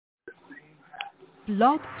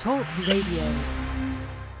Blog Talk Radio.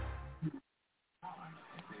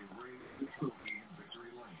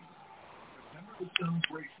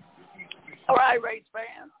 All right, race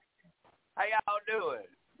fans, how y'all doing?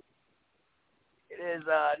 It is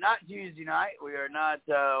not Tuesday night. We are not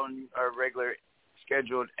on our regular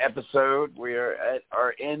scheduled episode. We are at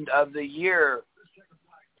our end of the year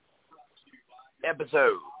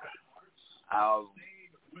episode.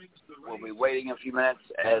 We'll be waiting a few minutes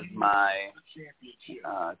as my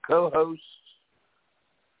co-hosts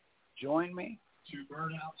join me. Go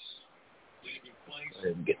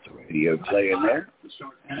ahead and get the radio playing there,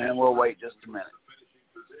 and we'll wait just a minute.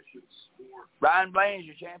 Ryan Blaney is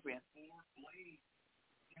your champion.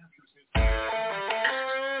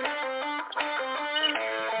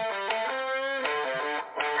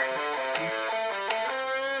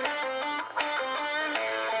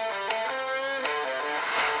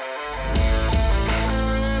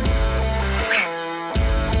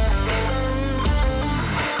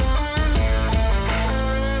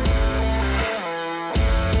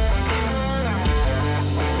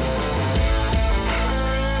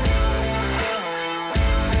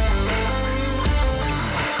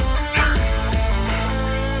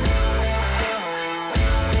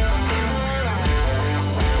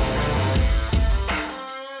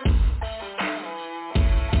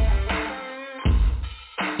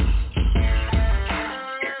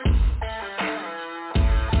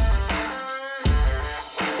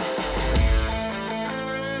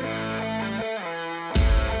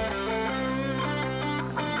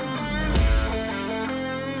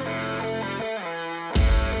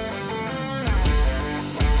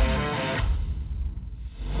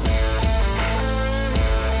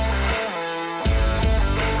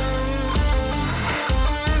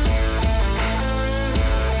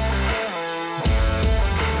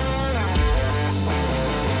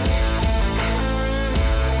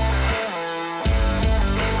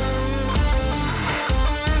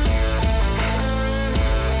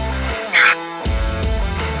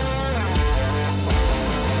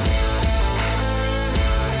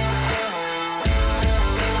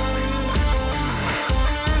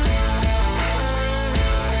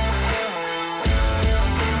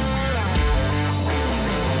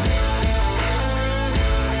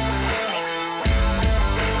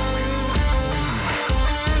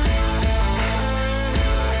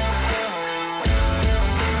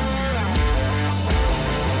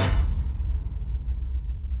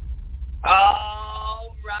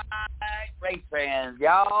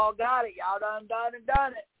 Y'all got it. Y'all done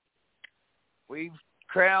it. We've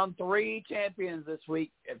crowned 3 champions this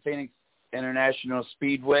week at Phoenix International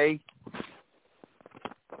Speedway.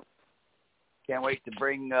 Can't wait to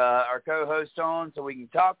bring our co-host on so we can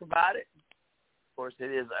talk about it. Of course,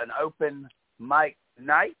 it is an open mic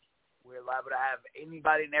night. We're liable to have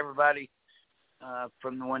anybody and everybody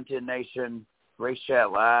from the 110 Nation, Race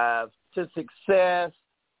Chat Live, to Success,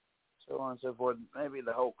 so on and so forth. Maybe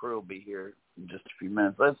the whole crew will be here in just a few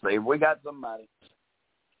minutes. Let's see. We got somebody.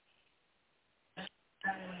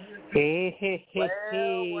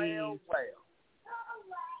 Well.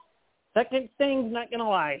 Second thing's not going to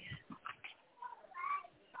lie.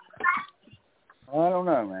 I don't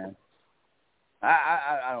know, man.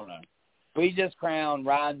 I don't know. We just crowned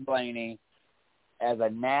Ryan Blaney as a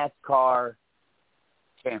NASCAR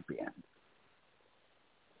champion.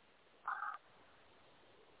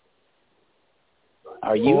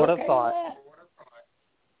 Are you would have okay thought? with that?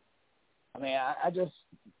 I mean, I just,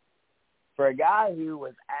 for a guy who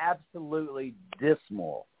was absolutely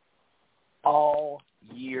dismal all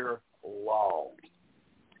year long,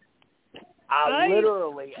 I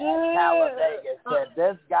literally at Talladega said,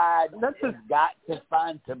 this guy has got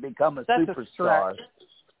to become a superstar.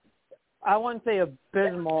 I wouldn't say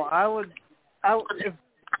abysmal. I would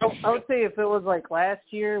say if it was like last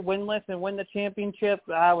year, winless and win the championship,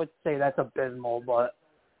 I would say that's abysmal. But,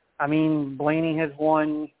 I mean, Blaney has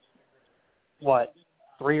won,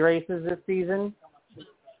 3 races this season?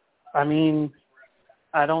 I mean,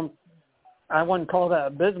 I wouldn't call that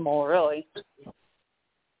abysmal, really.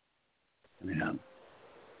 Yeah.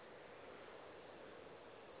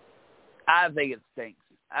 I think it stinks.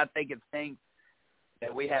 I think it stinks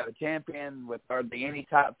that we have a champion with hardly any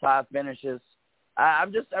top 5 finishes.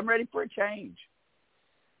 I'm ready for a change.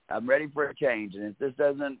 I'm ready for a change. And if this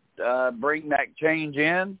doesn't bring that change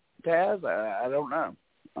in, Taz, I don't know.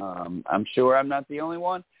 I'm sure I'm not the only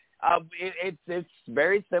one. It's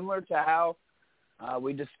very similar to how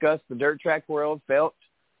we discussed the dirt track world felt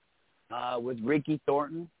with Ricky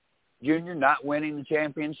Thornton Jr. not winning the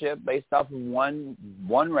championship based off of one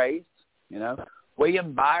race. You know,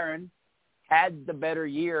 William Byron had the better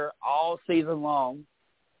year all season long.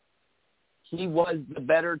 He was the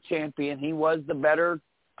better champion. He was the better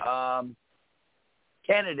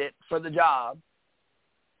candidate for the job.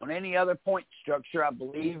 On any other point structure, I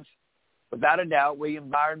believe, without a doubt, William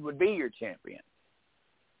Byron would be your champion.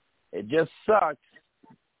 It just sucks.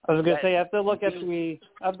 I was going to say, I have to look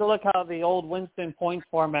how the old Winston points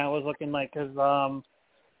format was looking like, because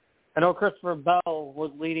I know Christopher Bell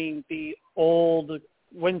was leading the old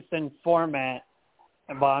Winston format,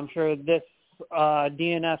 but I'm sure this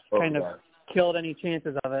DNF kind of killed any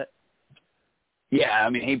chances of it. Yeah, I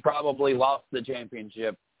mean, he probably lost the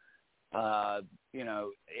championship.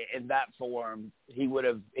 In that form, he would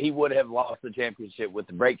have lost the championship with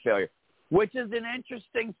the brake failure, which is an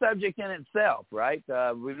interesting subject in itself, right?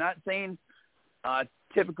 We've not seen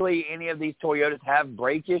typically any of these Toyotas have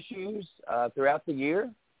brake issues throughout the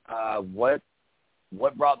year. What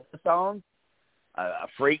brought this on? A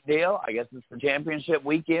freak deal. I guess it's the championship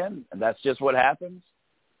weekend, and that's just what happens.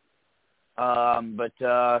 But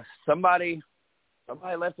somebody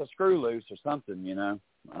left a screw loose or something,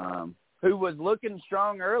 who was looking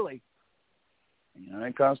strong early.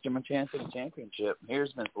 It cost him a chance at a championship.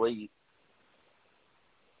 Here's Miss Lee.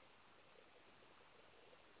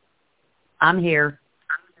 I'm here.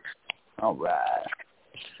 All right.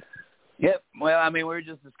 Yep. Well, I mean, we were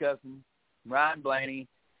just discussing Ryan Blaney,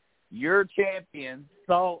 your champion.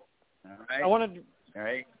 So, all right. I wanted to. All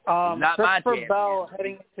right. Not Christopher Bell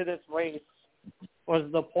heading into this race was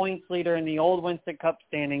the points leader in the old Winston Cup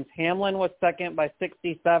standings. Hamlin was second by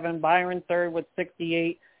 67, Byron third with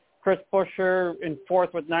 68, Chris Buescher in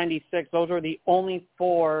fourth with 96. Those were the only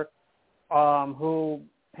four who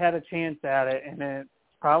had a chance at it, and it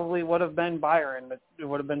probably would have been Byron. It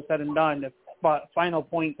would have been said and done if final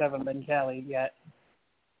points haven't been tallied yet.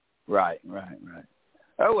 Right.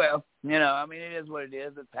 Oh, well, I mean, it is what it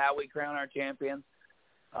is. It's how we crown our champions.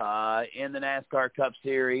 In the NASCAR Cup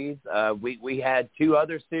Series, we had two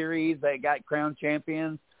other series that got crowned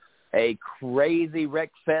champions. A crazy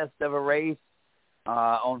wreck fest of a race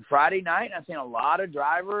on Friday night. I've seen a lot of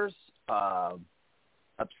drivers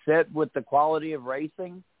upset with the quality of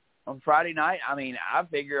racing on Friday night. I mean, I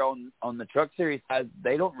figure on the Truck Series side,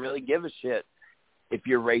 they don't really give a shit if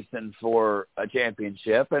you're racing for a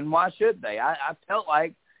championship, and why should they? I felt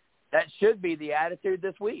like that should be the attitude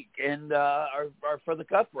this week and or for the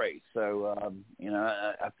Cup race. So,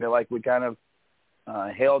 I feel like we kind of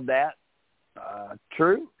held that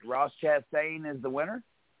true. Ross Chastain is the winner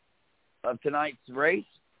of tonight's race.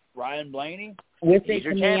 Ryan Blaney. With a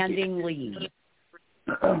commanding lead.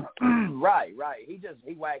 Right.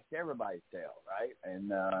 He waxed everybody's tail, right?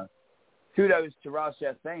 And kudos to Ross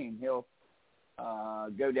Chastain. He'll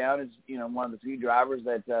go down as, one of the few drivers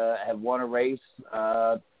that have won a race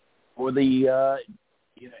for the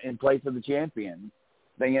in place of the champion.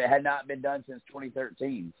 Thing it had not been done since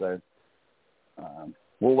 2013. So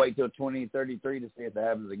we'll wait till 2033 to see if that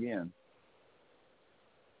happens again.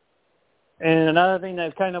 And another thing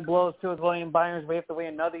that kind of blows too with William Byron is we have to wait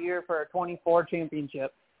another year for a 24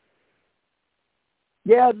 championship.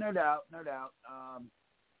 Yeah, no doubt.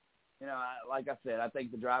 Like I said, I think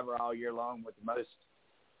the driver all year long with the most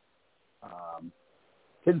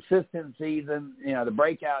consistent season, the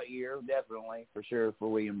breakout year, definitely, for sure,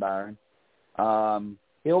 for William Byron.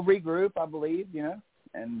 He'll regroup, I believe,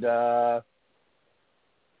 and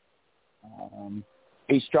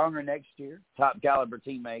he's stronger next year. Top caliber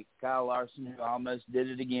teammate, Kyle Larson, who almost did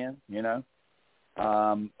it again,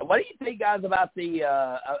 What do you think, guys, about the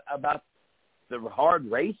hard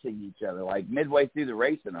racing each other, like midway through the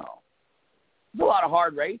race and all? It's a lot of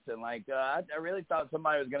hard racing. Like, I really thought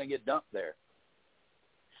somebody was going to get dumped there.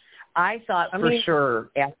 I thought sure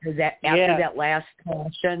after that last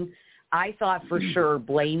caution, I thought for sure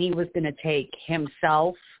Blaney was going to take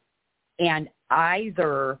himself and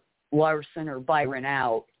either Larson or Byron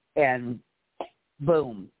out, and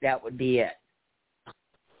boom, that would be it.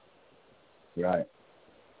 Right.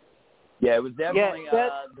 Yeah, it was definitely.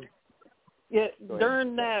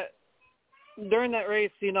 During that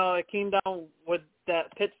race, it came down with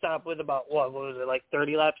that pit stop with about what was it, like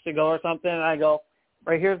 30 laps to go or something. And I go,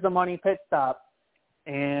 right here's the money pit stop,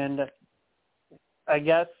 and I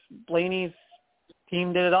guess Blaney's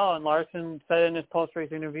team did it all. And Larson said in his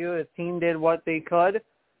post-race interview, his team did what they could,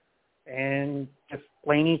 and just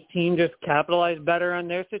Blaney's team just capitalized better on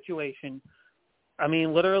their situation. I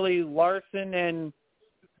mean, literally, Larson and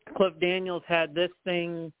Cliff Daniels had this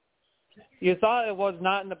thing. You thought it was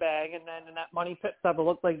not in the bag, and then in that money pit stop, it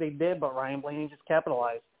looked like they did, but Ryan Blaney just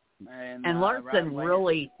capitalized. And Larson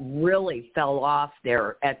really fell off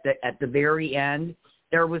there at the very end.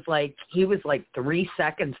 He was like 3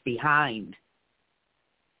 seconds behind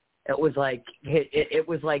It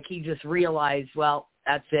was like he just realized, well,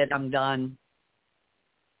 that's it, I'm done.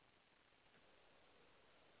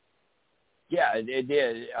 Yeah, it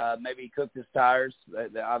did. Maybe he cooked his tires.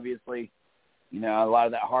 Obviously, a lot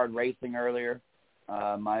of that hard racing earlier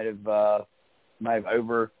might have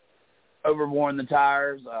overworn the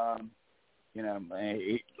tires.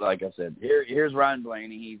 Like I said, here's Ryan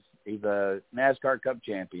Blaney. He's a NASCAR Cup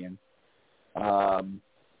champion.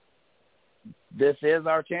 This is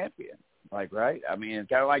our champion, right? I mean, it's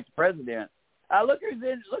kind of like the president. Look who's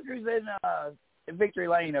in victory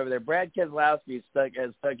lane over there. Brad Keselowski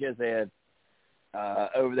has stuck his head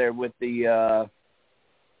over there with the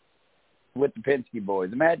Penske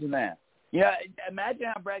boys. Imagine that. Imagine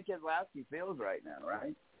how Brad Keselowski feels right now,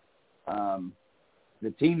 right?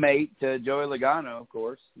 The teammate to Joey Logano, of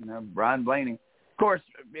course, Brian Blaney. Of course,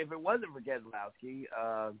 if it wasn't for Keselowski,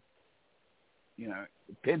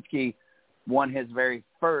 Penske won his very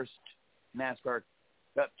first NASCAR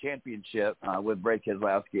Cup championship with Brad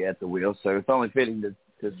Keselowski at the wheel. So it's only fitting to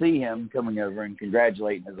see him coming over and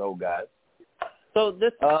congratulating his old guys. So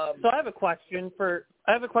I have a question for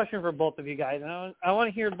both of you guys. And I want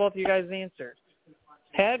to hear both of you guys' answers.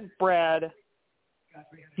 Do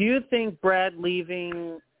you think Brad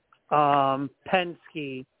leaving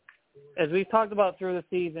Penske, as we've talked about through the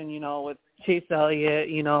season, with Chase Elliott,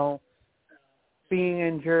 being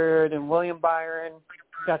injured, and William Byron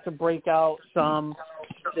got to break out some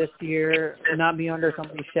this year, not be under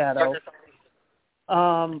somebody's shadow.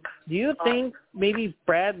 Do you think maybe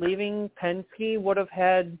Brad leaving Penske would have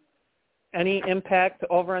had any impact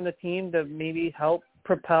over on the team to maybe help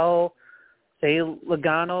propel, say,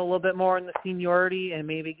 Logano a little bit more in the seniority and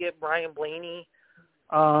maybe get Brian Blaney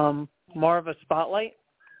more of a spotlight?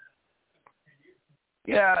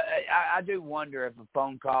 Yeah, I do wonder if a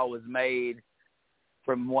phone call was made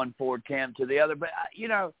from one Ford camp to the other. But,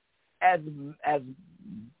 as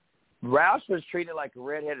Roush was treated like a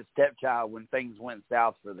redheaded stepchild when things went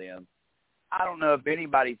south for them, I don't know if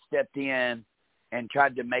anybody stepped in and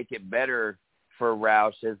tried to make it better for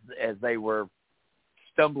Roush as they were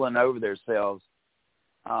stumbling over themselves.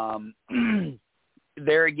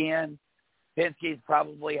 There again, Penske's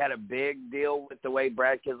probably had a big deal with the way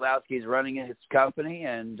Brad Keselowski's running his company,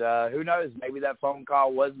 and who knows, maybe that phone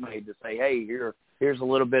call was made to say, hey, here's a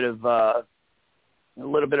little bit of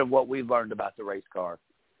what we've learned about the race car.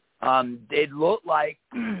 It looked like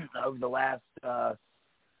over the last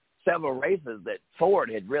several races that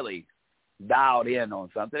Ford had really dialed in on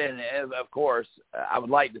something. And, of course, I would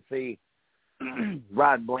like to see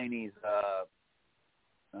Ryan Blaney's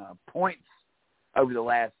points over the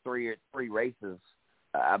last three races.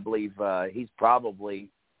 I believe he's probably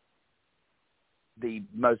the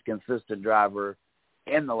most consistent driver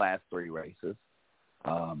in the last three races.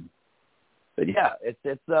 But, yeah,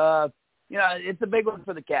 it's a big one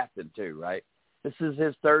for the captain too, right? This is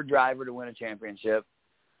his third driver to win a championship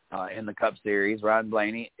in the Cup Series. Ryan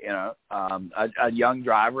Blaney, a young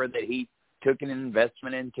driver that he took an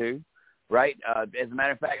investment into, right? As a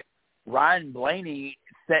matter of fact, Ryan Blaney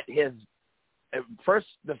set his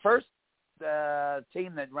the first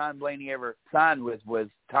team that Ryan Blaney ever signed with was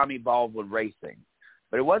Tommy Baldwin Racing.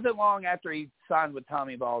 But it wasn't long after he signed with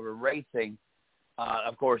Tommy Baldwin Racing.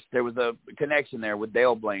 Of course, there was a connection there with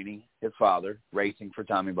Dale Blaney, his father, racing for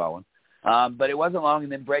Tommy Baldwin. But it wasn't long,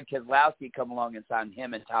 and then Brad Keselowski come along and signed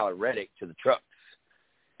him and Tyler Reddick to the trucks.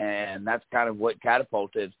 And that's kind of what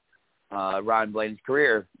catapulted Ryan Blaney's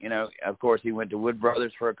career. Of course, he went to Wood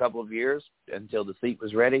Brothers for a couple of years until the seat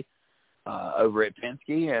was ready over at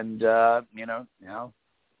Penske. And,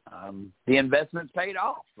 the investments paid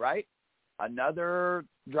off, right? Another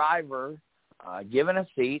driver given a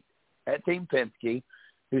seat at Team Penske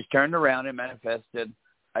who's turned around and manifested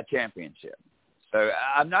a championship. So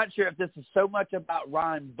I'm not sure if this is so much about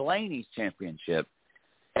Ryan Blaney's championship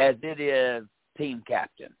as it is team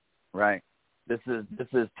captain, right? This is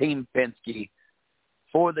Team Penske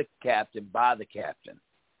for the captain, by the captain.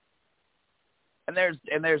 And there's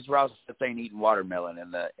Ross Chastain eating watermelon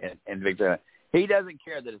in Victoria. He doesn't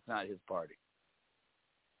care that it's not his party.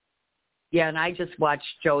 Yeah, and I just watched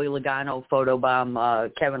Joey Logano photobomb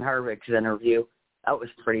Kevin Harvick's interview. That was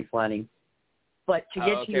pretty funny. But to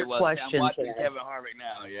get to your question, I'm watching Kevin Harvick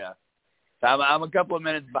now. Yeah, I'm a couple of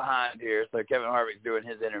minutes behind here, so Kevin Harvick's doing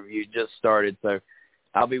his interview, just started, so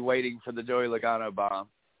I'll be waiting for the Joey Logano bomb.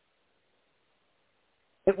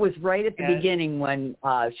 It was right at the beginning when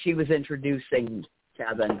she was introducing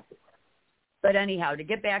Kevin. But anyhow, to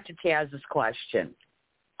get back to Taz's question,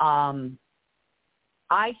 I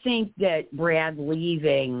think that Brad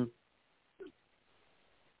leaving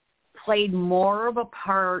played more of a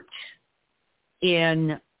part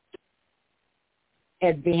in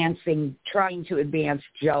trying to advance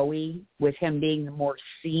Joey with him being the more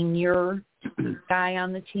senior guy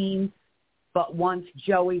on the team. But once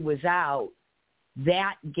Joey was out,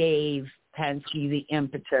 that gave Penske the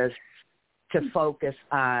impetus to focus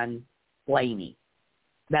on Blaney.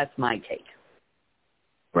 That's my take.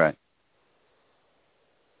 Right.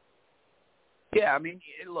 Yeah, I mean,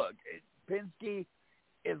 look, Penske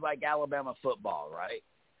is like Alabama football, right?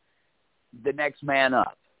 The next man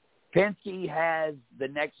up. Penske has the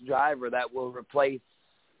next driver that will replace.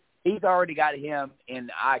 He's already got him in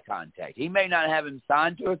eye contact. He may not have him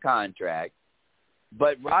signed to a contract,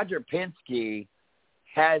 but Roger Penske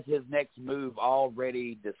has his next move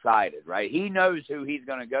already decided, right? He knows who he's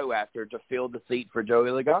going to go after to fill the seat for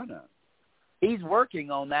Joey Logano. He's working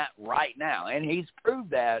on that right now, and he's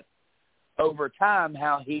proved that over time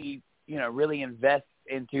how he, really invests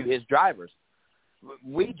into his drivers.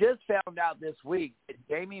 We just found out this week that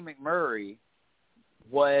Jamie McMurray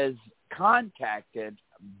was contacted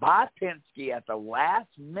by Penske at the last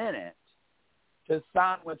minute to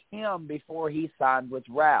sign with him before he signed with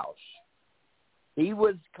Roush. He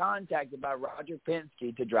was contacted by Roger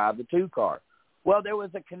Penske to drive the 2-car. Well, there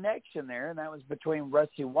was a connection there, and that was between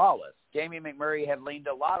Rusty Wallace. Jamie McMurray had leaned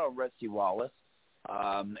a lot on Rusty Wallace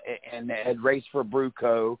and had raced for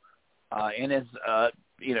Bruco in his,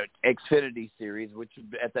 Xfinity Series, which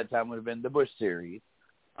at that time would have been the Busch Series.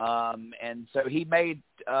 And so he made,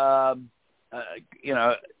 a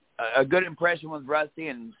good impression with Rusty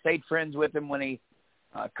and stayed friends with him when he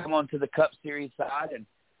come onto the Cup Series side. And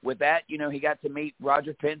with that, he got to meet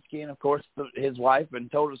Roger Penske and, of course, his wife,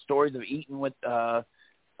 and told us stories of eating with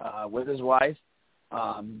his wife,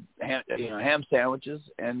 ham sandwiches.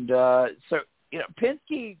 And so,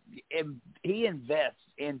 Penske, he invests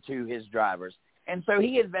into his drivers. And so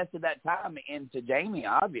he invested that time into Jamie,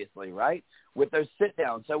 obviously, right, with those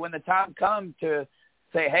sit-downs. So when the time comes to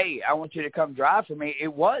say, hey, I want you to come drive for me,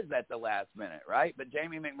 it was at the last minute, right? But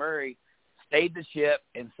Jamie McMurray stayed the ship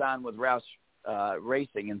and signed with Roush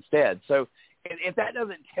Racing instead. So if that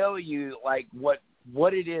doesn't tell you, like, what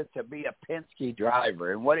it is to be a Penske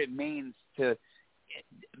driver and what it means to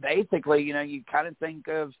basically, you kind of think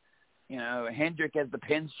of, Hendrick as the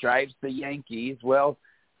pinstripes, the Yankees. Well,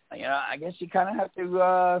 I guess you kind of have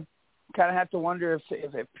to wonder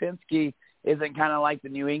if Penske isn't kind of like the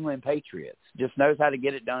New England Patriots, just knows how to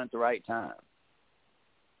get it done at the right time.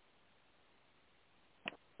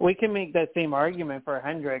 We can make that same argument for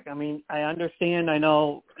Hendrick. I mean, I understand. I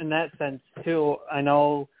know in that sense too. I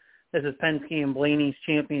know this is Penske and Blaney's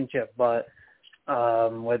championship, but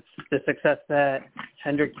with the success that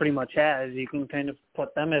Hendrick pretty much has, you can kind of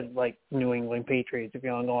put them as like New England Patriots if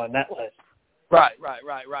you want to go on that list. Right.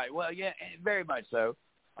 Well, yeah, very much so.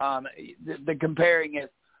 The comparing is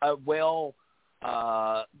a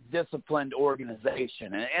well-disciplined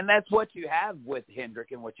organization, and that's what you have with Hendrick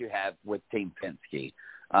and what you have with Team Penske.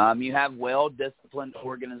 You have well-disciplined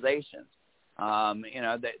organizations.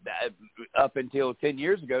 That up until 10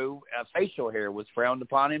 years ago, facial hair was frowned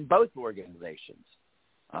upon in both organizations.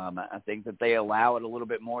 I think that they allow it a little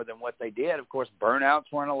bit more than what they did. Of course, burnouts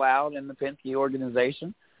weren't allowed in the Penske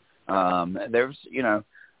organization. There's,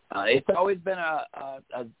 it's always been a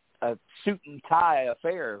suit and tie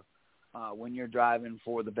affair when you're driving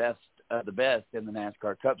for the best of the best in the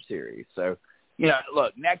NASCAR Cup Series. So,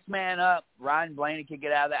 look, next man up, Ryan Blaney can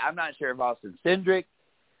get out of that. I'm not sure if Austin Cindric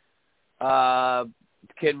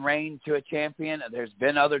can reign to a champion. There's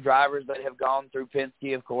been other drivers that have gone through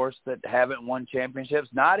Penske, of course, that haven't won championships.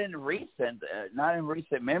 Not in recent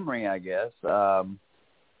memory, I guess.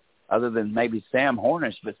 Other than maybe Sam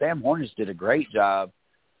Hornish, but Sam Hornish did a great job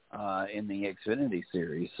in the Xfinity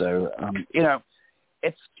Series. So,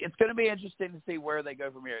 it's going to be interesting to see where they go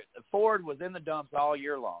from here. Ford was in the dumps all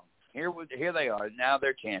year long. Here they are. Now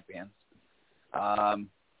they're champions.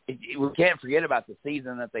 We can't forget about the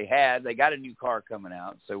season that they had. They got a new car coming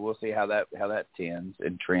out, so we'll see how that tends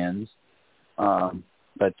and trends.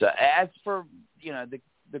 But as for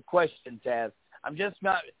the question, Taz, I'm just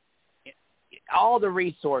not. All the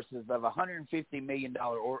resources of $150 million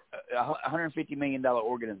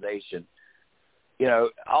organization,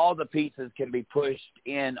 all the pieces can be pushed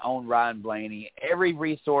in on Ryan Blaney. Every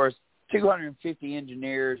resource, 250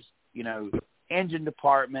 engineers, engine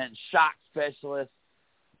department, shock specialists,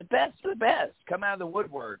 the best of the best come out of the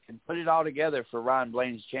woodwork and put it all together for Ryan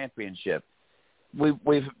Blaney's championship. We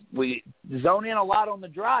zone in a lot on the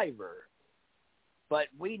driver, but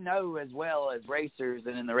we know as well as racers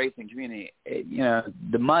and in the racing community,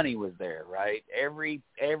 the money was there, right? Every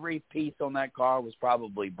piece on that car was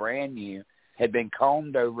probably brand new, had been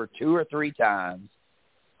combed over 2 or 3 times,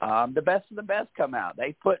 the best of the best come out.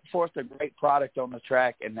 They put forth a great product on the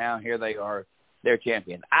track, and now here they are, they're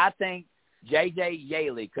champions. I think J.J.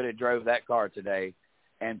 Yaley could have drove that car today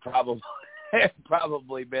and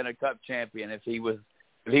probably been a Cup champion if he was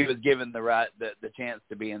given the chance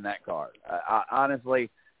to be in that car. Honestly,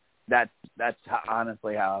 that's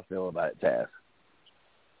honestly how I feel about it, Taz.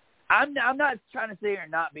 I'm not trying to sit here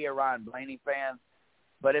and not be a Ryan Blaney fan,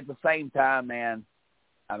 but at the same time, man,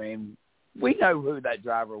 I mean, we know who that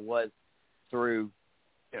driver was through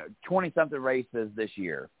 20-something races this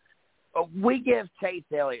year. We give Chase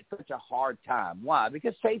Elliott such a hard time. Why?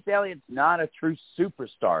 Because Chase Elliott's not a true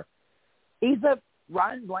superstar.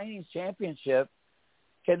 Ryan Blaney's championship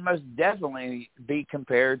can most definitely be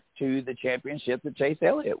compared to the championship that Chase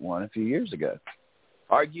Elliott won a few years ago.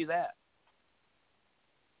 Argue that.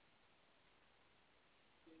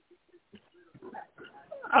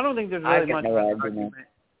 I don't think there's really much of an argument.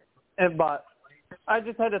 But I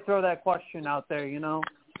just had to throw that question out there,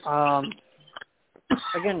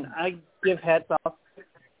 Again, I give hats off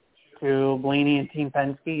to Blaney and Team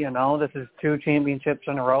Penske. This is 2 championships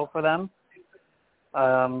in a row for them.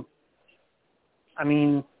 I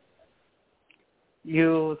mean,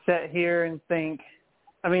 you sit here and think,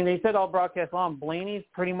 they said all broadcast long, Blaney's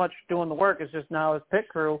pretty much doing the work. It's just now his pit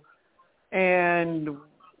crew. And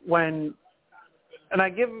I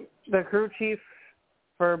give the crew chief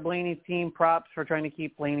for Blaney's team props for trying to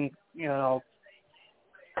keep Blaney,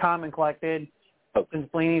 calm and collected. Since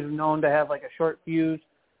Blaney's known to have like a short fuse,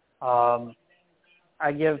 you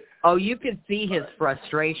could see his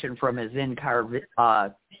frustration from his in-car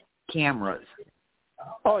cameras.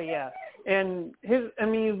 Oh yeah, and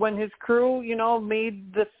when his crew,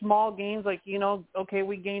 made the small gains, like okay,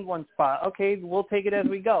 we gained 1 spot, okay, we'll take it as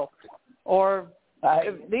we go, or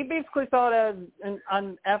they basically saw it as,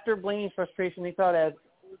 after Blaney's frustration, they saw it as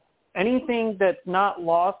anything that's not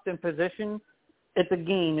lost in position, it's a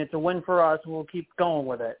gain, it's a win for us, and we'll keep going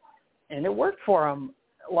with it. And it worked for him.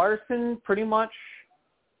 Larson pretty much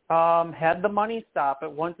had the money stop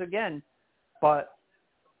it once again, but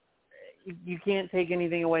you can't take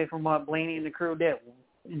anything away from what Blaney and the crew did.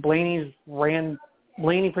 Blaney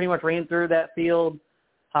pretty much ran through that field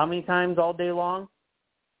how many times all day long?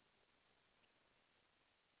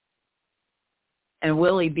 And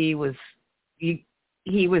Willie B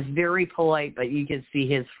he was very polite, but you could see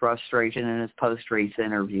his frustration in his post-race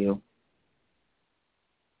interview,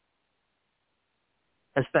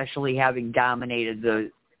 especially having dominated the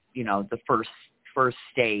first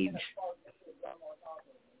stage.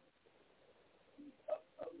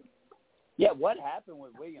 Yeah, what happened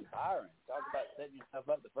with William Byron? Talk about setting yourself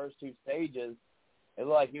up the first 2 stages. It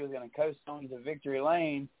looked like he was going to coast on to victory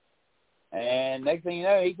lane. And next thing you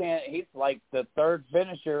know, he's like the 3rd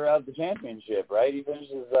finisher of the championship, right? He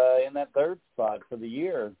finishes in that 3rd spot for the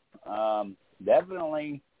year.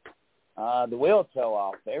 Definitely the wheels fell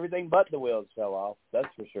off. Everything but the wheels fell off, that's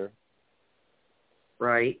for sure.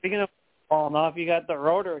 Right. Speaking of falling off, you got the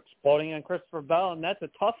rotor exploding on Christopher Bell, and that's a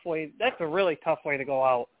really tough way to go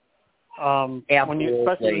out.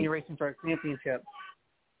 Especially when you're racing for a championship.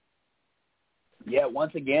 Yeah,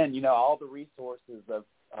 once again, all the resources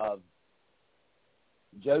of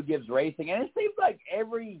Joe Gibbs Racing, and it seems like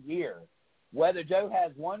every year, whether Joe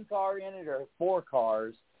has 1 car in it or 4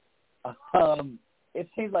 cars, it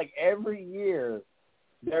seems like every year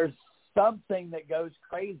there's something that goes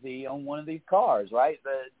crazy on one of these cars, right?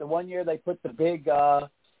 The one year they put the big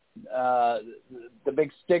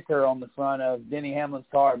sticker on the front of Denny Hamlin's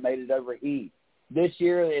car and made it overheat. This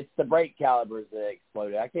year it's the brake calipers that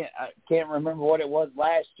exploded. I can't remember what it was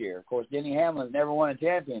last year. Of course, Denny Hamlin's never won a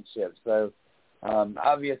championship, so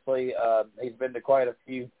obviously he's been to quite a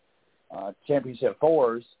few championship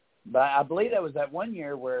 4s. But I believe that was that one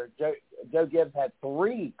year where Joe Gibbs had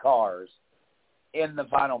 3 cars in the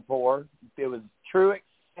final 4. It was Truex,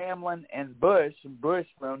 Hamlin, and Busch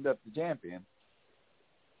rounded up the champion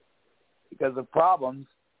because of problems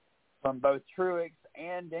from both Truex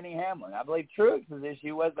and Denny Hamlin. I believe Truex's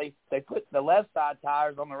issue was they put the left side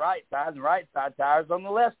tires on the right side and the right side tires on the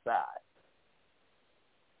left side.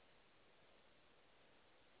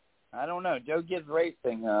 I don't know. Joe Gibbs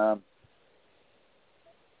Racing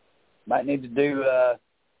might need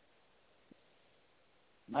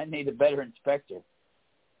a better inspector.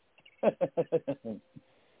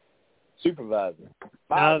 Supervisor.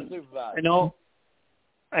 Supervisor.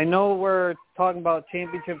 I know we're talking about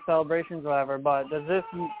championship celebrations or whatever, but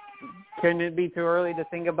can it be too early to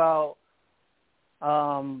think about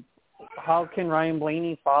how can Ryan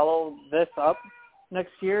Blaney follow this up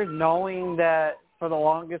next year, knowing that for the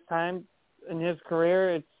longest time in his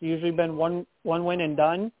career it's usually been one win and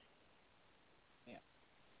done?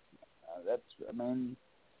 I mean,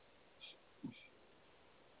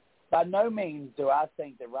 by no means do I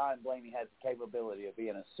think that Ryan Blaney has the capability of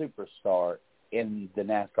being a superstar in the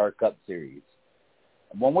NASCAR Cup Series.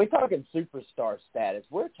 When we're talking superstar status,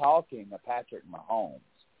 we're talking a Patrick Mahomes.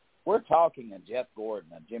 We're talking a Jeff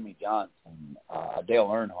Gordon, a Jimmy Johnson, a Dale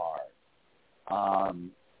Earnhardt.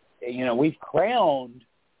 We've crowned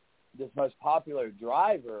this most popular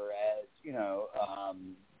driver as,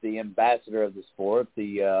 the ambassador of the sport,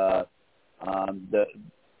 the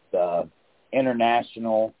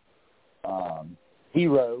international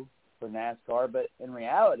hero for NASCAR. But in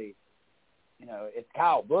reality, it's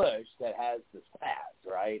Kyle Busch that has the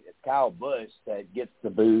stats, right? It's Kyle Busch that gets the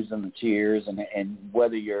boos and the cheers, and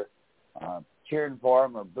whether you're cheering for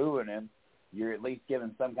him or booing him, you're at least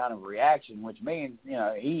giving some kind of reaction, which means,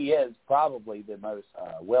 he is probably the most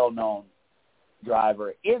well-known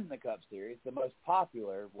driver in the Cup Series, the most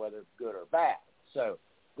popular, whether it's good or bad. So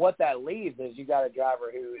what that leaves is you got a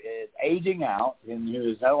driver who is aging out and who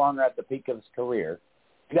is no longer at the peak of his career.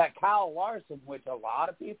 You got Kyle Larson, which a lot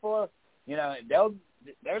of people are,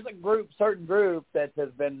 there's a certain group that has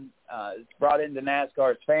been brought into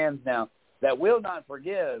NASCAR's fans now that will not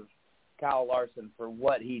forgive Kyle Larson for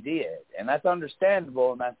what he did. And that's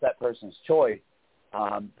understandable, and that's that person's choice.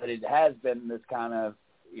 But it has been this kind of,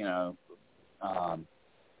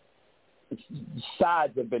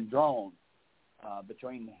 sides have been drawn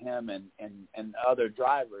between him and other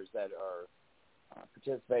drivers that are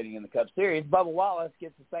participating in the Cup Series. Bubba Wallace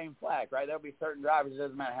gets the same flack, right? There'll be certain drivers, it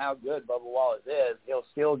doesn't matter how good Bubba Wallace is, he'll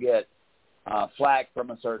still get flack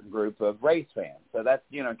from a certain group of race fans. So that's,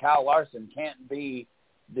 Kyle Larson can't be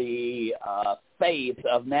the face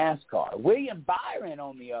of NASCAR. William Byron,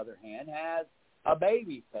 on the other hand, has a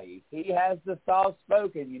baby face. He has the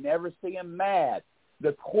soft-spoken. You never see him mad.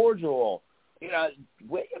 The cordial.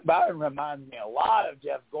 William Byron reminds me a lot of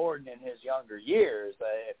Jeff Gordon in his younger years.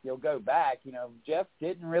 If you'll go back, Jeff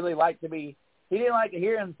didn't really like to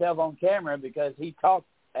hear himself on camera because he talked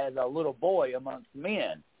as a little boy amongst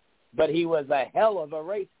men, but he was a hell of a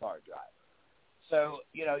race car driver. So,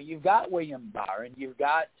 you've got William Byron, you've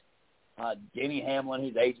got Denny Hamlin,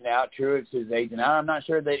 who's aging out, Truex, who's aging out. I'm not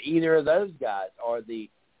sure that either of those guys are the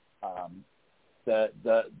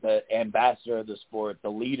ambassador of the sport, the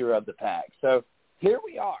leader of the pack. So here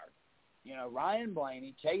we are. Ryan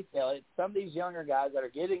Blaney, Chase Elliott, some of these younger guys that are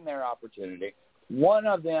getting their opportunity. One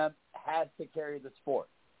of them has to carry the sport.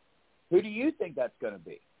 Who do you think that's going to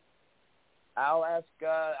be? I'll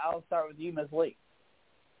start with you, Ms. Lee.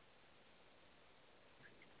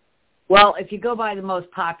 Well, if you go by the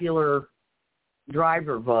most popular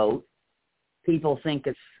driver vote, people think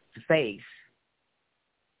it's the face.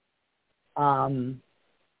 I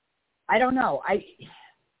don't know.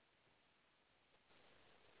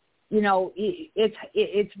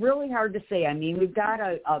 It's really hard to say. I mean, we've got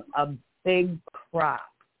a big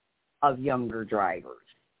crop of younger drivers.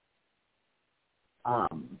 I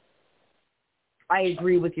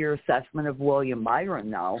agree with your assessment of William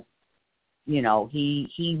Byron, though.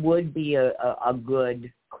 He would be a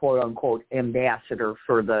good quote unquote ambassador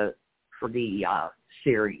for the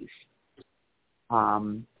series.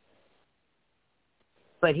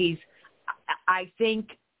 But I think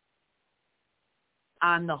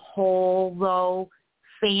on the whole, though,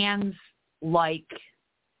 fans like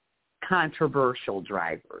controversial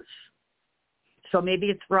drivers. So maybe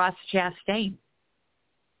it's Ross Chastain.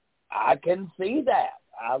 I can see that.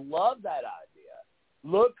 I love that idea.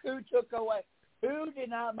 Look who did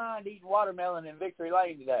not mind eating watermelon in Victory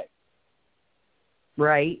Lane today.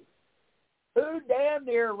 Right. Who damn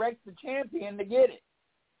near wrecked the champion to get it?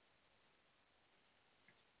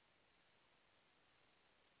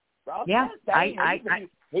 Ross Chastain,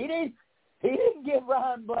 he didn't give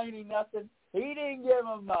Ryan Blaney nothing. He didn't give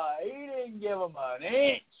him an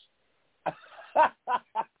inch.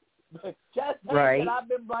 Chastain said, I've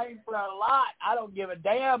been blamed for a lot. I don't give a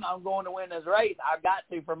damn. I'm going to win this race. I've got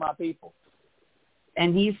to for my people.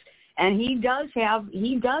 And he does have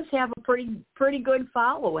a pretty good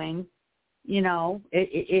following.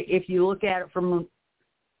 If you look at it from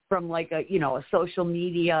like a social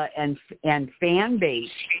media and fan base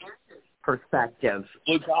perspective.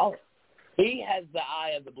 Blue collar. He has the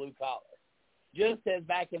eye of the blue collar. Just as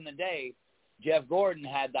back in the day, Jeff Gordon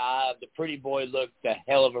had the eye of the pretty boy look, the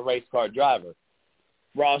hell of a race car driver.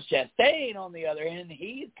 Ross Chastain, on the other hand,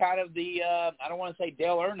 he's kind of the, I don't want to say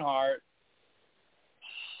Dale Earnhardt,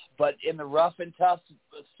 but in the rough and tough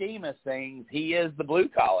scheme of things, he is the blue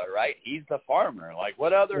collar, right? He's the farmer. Like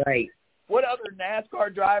what other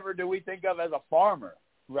NASCAR driver do we think of as a farmer,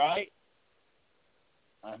 right?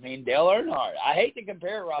 I mean, Dale Earnhardt. I hate to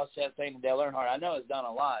compare Ross Chastain to Dale Earnhardt. I know it's done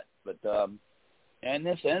a lot, but in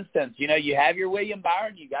this instance, you have your William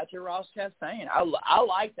Byron, you got your Ross Chastain. I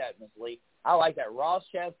like that, Miss Lee. I like that. Ross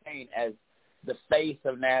Chastain as the face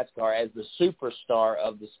of NASCAR, as the superstar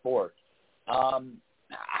of the sport.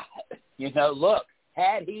 Look,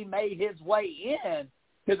 had he made his way in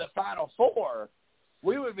to the Final Four,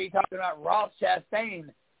 we would be talking about Ross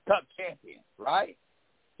Chastain Cup champion, right?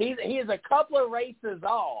 He is a couple of races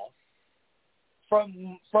off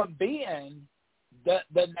from being the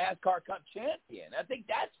NASCAR Cup champion. I think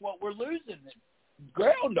that's what we're losing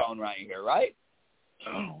ground on right here, right?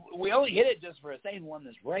 We only hit it just for Chastain won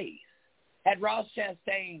this race. Had Ross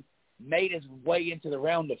Chastain made his way into the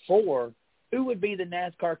round of 4, who would be the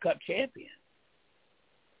NASCAR Cup champion?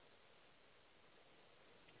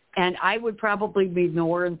 And I would probably be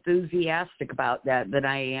more enthusiastic about that than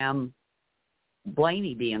I am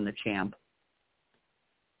Blaney being the champ.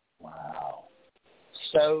 Wow.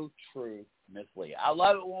 So true, Miss Lee. I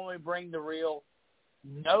love it when we bring the real.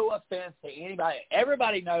 No offense to anybody.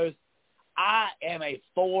 Everybody knows I am a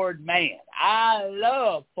Ford man. I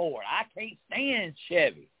love Ford. I can't stand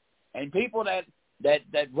Chevy. And people that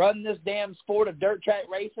run this damn sport of dirt track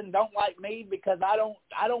racing don't like me because I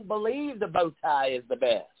don't believe the bow tie is the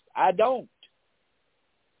best. I don't.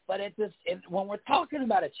 But when we're talking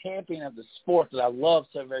about a champion of the sport that I love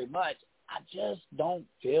so very much, I just don't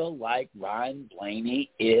feel like Ryan Blaney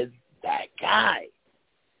is that guy.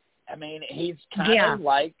 I mean, he's kind of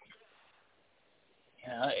like,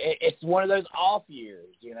 it's one of those off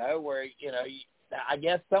years, where, I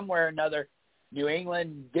guess somewhere or another, New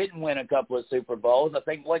England didn't win a couple of Super Bowls. I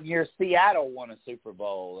think one year Seattle won a Super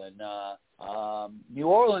Bowl, and New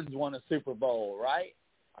Orleans won a Super Bowl, right?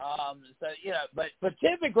 But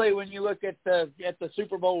typically when you look at the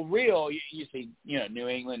Super Bowl reel, you see, New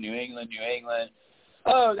England.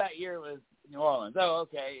 Oh, that year was New Orleans. Oh,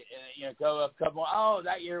 okay. And, go up a couple more. Oh,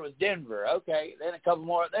 that year was Denver. Okay. Then a couple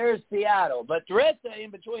more. There's Seattle. But the rest of in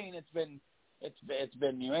between, it's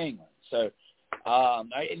been New England. So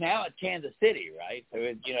now it's Kansas City, right? So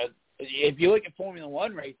if you look at Formula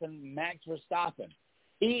One racing, Max Verstappen,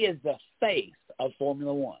 he is the face of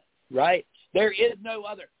Formula One, right? There is no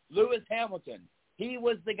other. Lewis Hamilton, he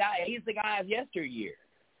was the guy. He's the guy of yesteryear.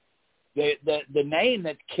 The name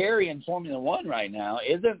that's carrying Formula One right now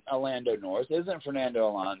isn't Lando Norris, isn't Fernando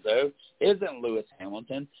Alonso, isn't Lewis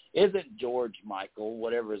Hamilton, isn't George Michael,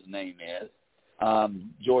 whatever his name is,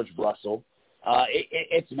 George Russell.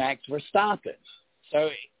 It's Max Verstappen. So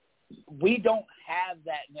we don't have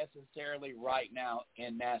that necessarily right now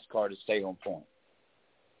in NASCAR to stay on point.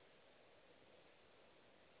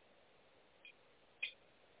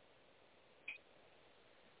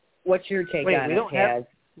 What's your take on it, Taz?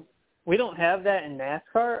 We don't have that in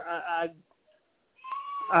NASCAR.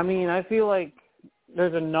 I mean, I feel like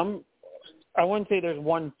there's I wouldn't say there's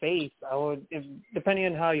one face. Depending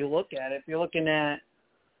on how you look at it. If you're looking at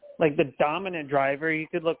like the dominant driver, you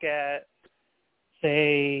could look at,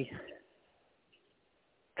 say,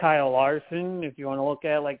 Kyle Larson. If you want to look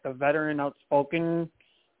at like the veteran, outspoken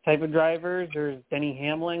type of drivers, there's Denny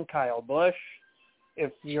Hamlin, Kyle Busch.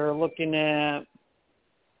 If you're looking at,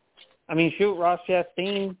 Ross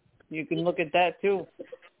Chastain, you can look at that too.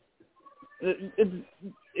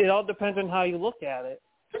 It all depends on how you look at it.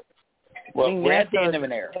 Well, we're at the end of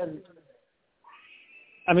an era.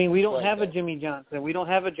 We don't have a Jimmy Johnson. We don't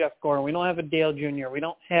have a Jeff Gordon. We don't have a Dale Jr. We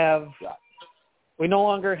don't have. We no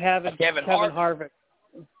longer have a Kevin Harvick.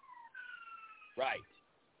 Right.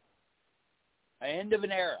 End of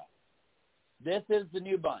an era. This is the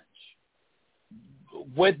new bunch.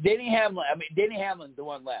 With Denny Hamlin, Denny Hamlin's the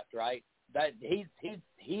one left, right? That he's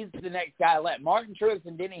the next guy left. Martin Truex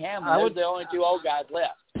and Denny Hamlin, those are the only two old guys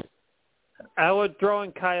left. I would throw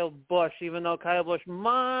in Kyle Busch, even though Kyle Busch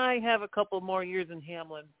might have a couple more years than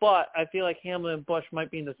Hamlin, but I feel like Hamlin and Busch might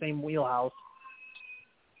be in the same wheelhouse.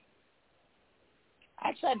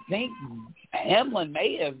 Actually, I think Hamlin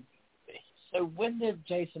may have. So when did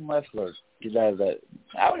Jason Leffler get out of that?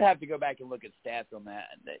 I would have to go back and look at stats on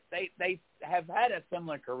that. They have had a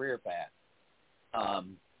similar career path.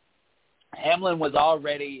 Hamlin was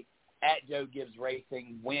already at Joe Gibbs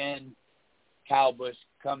Racing when Kyle Busch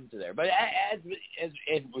come to there. But as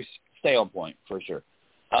we stay on point for sure.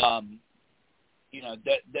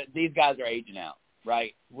 These guys are aging out,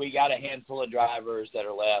 right? We got a handful of drivers that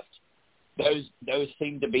are left. Those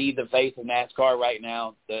seem to be the face of NASCAR right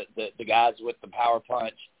now. The guys with the power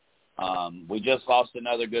punch. We just lost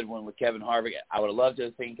another good one with Kevin Harvick. I would have loved to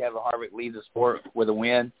have seen Kevin Harvick lead the sport with a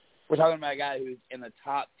win. We're talking about a guy who's in the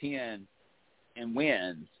top 10 in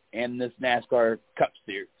wins in this NASCAR Cup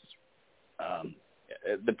Series.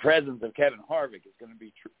 The presence of Kevin Harvick is going to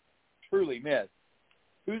be truly missed.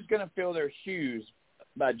 who's going to fill their shoes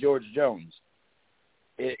by George Jones?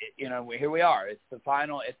 Here we are. It's the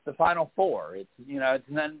final four. It's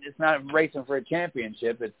not racing for a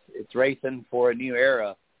championship. It's racing for a new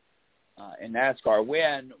era in NASCAR.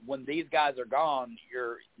 When these guys are gone,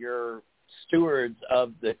 your stewards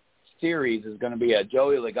of the series is going to be a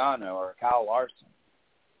Joey Logano or a Kyle Larson,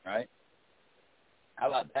 right? How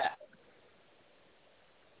about that?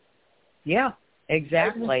 Yeah,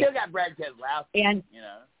 exactly. We still got Brad Keselowski, and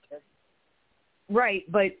right,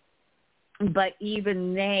 but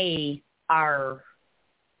even they're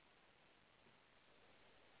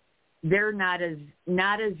not as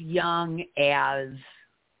young as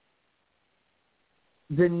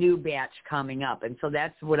the new batch coming up. And so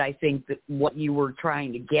that's what I think that what you were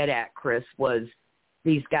trying to get at, Chris, was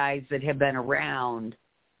these guys that have been around,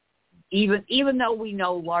 even though we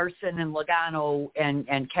know Larson and Logano and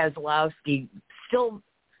Keselowski still,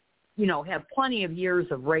 have plenty of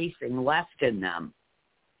years of racing left in them.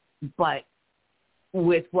 But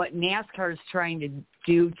with what NASCAR is trying to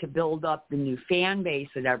do to build up the new fan base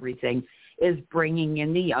and everything is bringing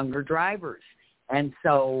in the younger drivers. And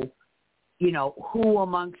so, who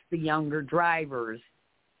amongst the younger drivers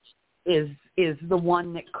is the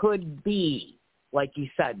one that could be, like you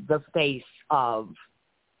said, the face of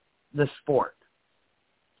the sport?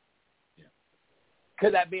 Yeah.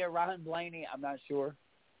 Could that be a Ryan Blaney? I'm not sure.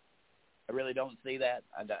 I really don't see that.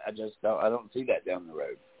 I don't see that down the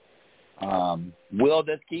road. Will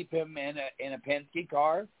this keep him in a Penske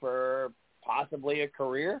car for possibly a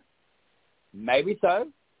career? Maybe so.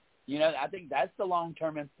 I think that's the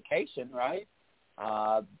long-term implication, right?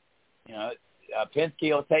 Penske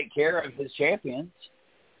will take care of his champions,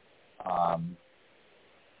 up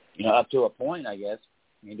to a point, I guess.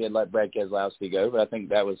 He did let Brad Keselowski go, but I think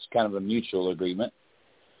that was kind of a mutual agreement.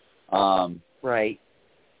 Right.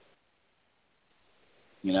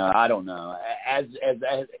 I don't know. As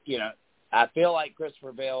I feel like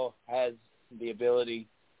Christopher Bell has the ability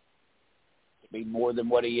to be more than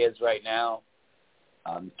what he is right now.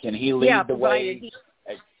 Can he lead the way?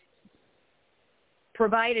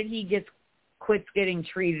 Provided he quits getting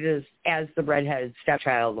treated as the redheaded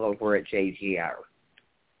stepchild over at JGR.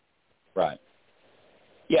 Right.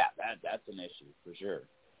 Yeah, that's an issue for sure.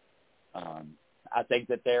 I think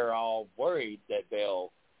that they're all worried that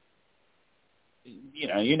Bell,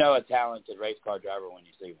 a talented race car driver when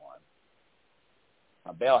you see one.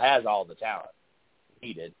 Bell has all the talent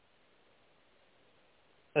needed.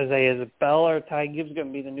 Is it Bell or Ty Gibbs going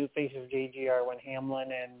to be the new face of JGR when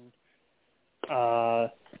Hamlin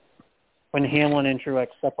and Truex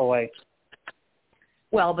step away?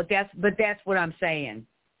 Well, but that's what I'm saying.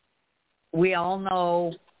 We all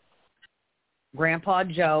know Grandpa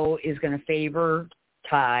Joe is going to favor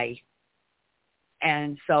Ty,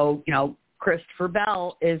 and so Christopher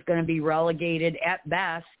Bell is going to be relegated at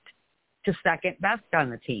best to second best on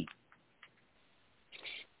the team.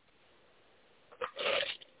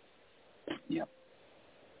 Yeah.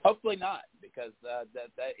 Hopefully not, because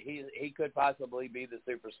that he could possibly be the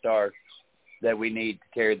superstar that we need to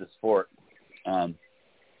carry the sport. As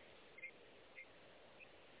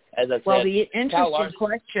I said, well, the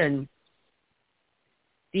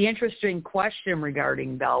interesting question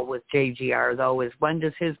regarding Bell with JGR though is, when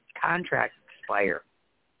does his contract expire?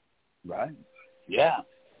 Right. Yeah.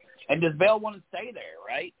 And does Bell want to stay there?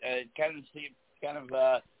 Right. It kind of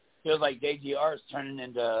feels like JGR is turning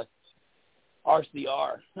into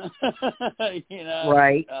RCR.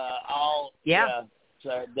 Right. Yeah.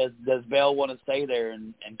 So does Bell want to stay there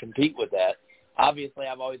and compete with that? Obviously,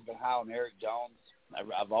 I've always been high on Eric Jones.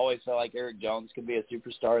 I've always felt like Eric Jones could be a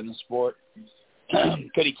superstar in the sport.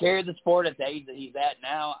 Could he carry the sport at the age that he's at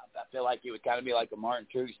now? I feel like it would kind of be like a Martin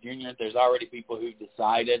Truex Jr. There's already people who've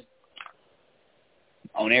decided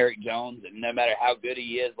on Eric Jones, and no matter how good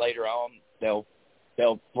he is later on, they'll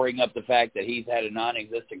bring up the fact that he's had a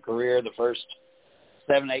non-existent career the first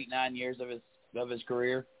 7, 8, 9 years of his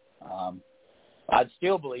career. I'd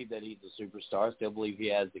still believe that he's a superstar. I still believe he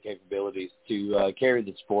has the capabilities to carry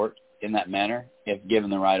the sport in that manner if given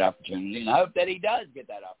the right opportunity, and I hope that he does get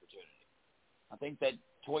that opportunity. I think that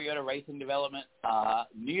Toyota Racing Development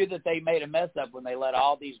knew that they made a mess up when they let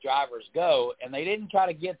all these drivers go, and they didn't try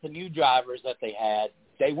to get the new drivers that they had.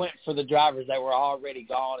 They went for the drivers that were already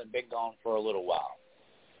gone and been gone for a little while.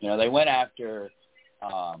 They went after,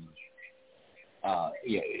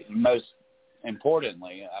 most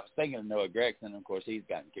importantly, I was thinking of Noah Gragson. Of course, he's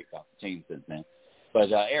gotten kicked off the team since then.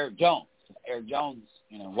 But Eric Jones,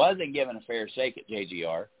 wasn't given a fair shake at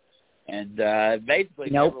JGR. And basically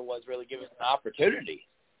never was really given an opportunity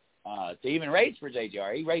to even race for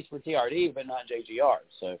JGR. He raced for TRD, but not JGR.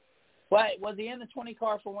 So What, was he in the 20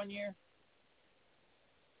 car for 1 year?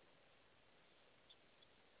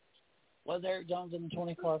 Was Eric Jones in the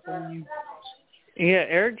 20 car for 1 year? Yeah,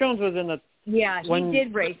 Eric Jones was in the. Yeah, he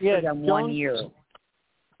did race for them 1 year.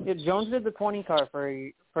 Yeah, Jones did the 20 car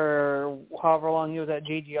for however long he was at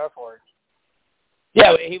JGR for.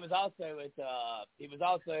 Yeah, he was also at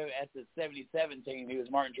the 77 team. He was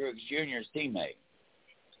Martin Truex Jr.'s teammate.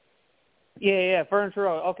 Yeah, Furniture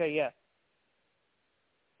Road. Okay, yeah.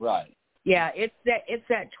 Right. Yeah, it's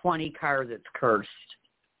that 20 car that's cursed.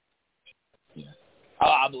 Yeah. Oh,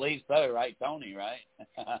 I believe so, right, Tony? Right.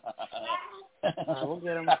 We'll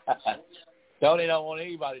get him. Tony don't want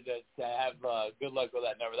anybody to have good luck with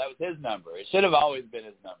that number. That was his number. It should have always been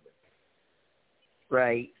his number.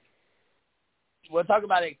 Right. We'll talk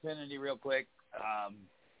about Xfinity real quick.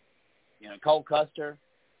 Cole Custer.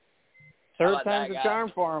 Third time's a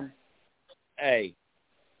charm for him. Hey,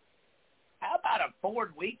 how about a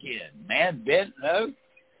Ford weekend, man? Was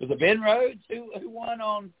it Ben Rhodes who won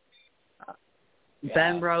on?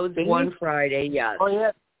 Ben Rhodes won Friday, yes.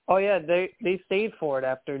 Oh yeah, they stayed for it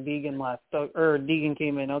after Deegan left, or Deegan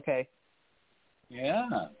came in. Okay.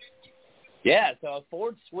 Yeah. So a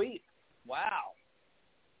Ford sweep. Wow.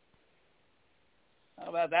 How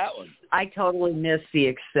about that one? I totally missed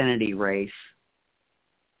the Xfinity race.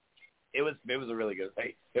 It was a really good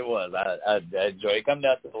race. It was. I enjoyed it. Come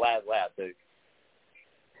down to the last lap too.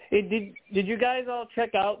 Hey, did you guys all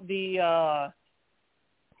check out the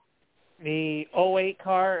 08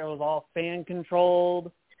 car? It was all fan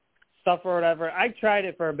controlled stuff or whatever. I tried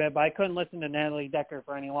it for a bit, but I couldn't listen to Natalie Decker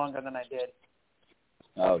for any longer than I did.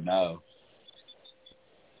 Oh no.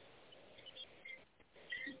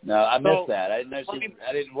 No, I missed that. I didn't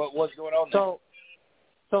know what's going on there.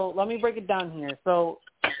 So let me break it down here. So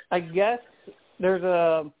I guess there's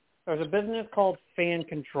a business called Fan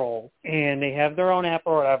Control, and they have their own app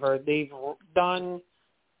or whatever. They've done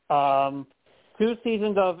 2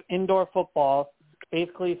 seasons of indoor football.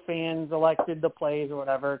 Basically, fans elected the plays or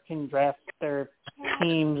whatever, can draft their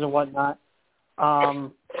teams and whatnot,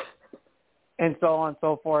 and so on and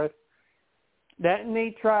so forth. Then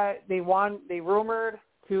they rumored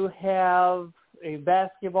to have a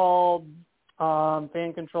basketball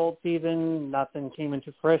fan-controlled season. Nothing came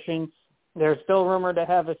into fruition. They're still rumored to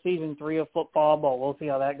have a season 3 of football, but we'll see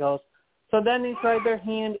how that goes. So then they tried their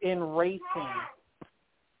hand in racing.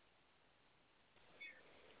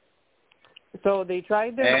 So they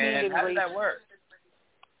tried their hand in racing. And how did that work?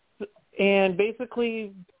 And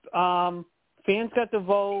basically, fans got to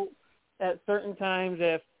vote at certain times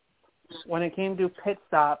when it came to pit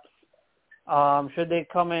stops, should they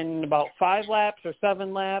come in about 5 laps or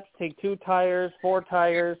 7 laps, take 2 tires, 4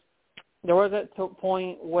 tires. There was a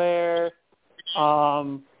point where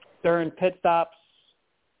during pit stops,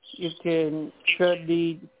 they'll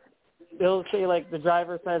say like the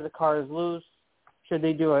driver's side of the car is loose. Should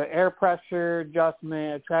they do an air pressure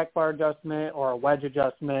adjustment, a track bar adjustment, or a wedge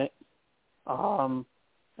adjustment? That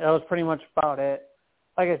was pretty much about it.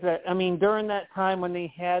 Like I said, I mean, during that time when they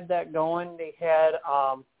had that going, they had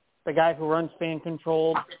the guy who runs Fan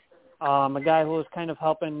Controlled, a guy who was kind of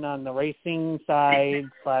helping on the racing side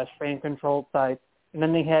 / fan controlled side. And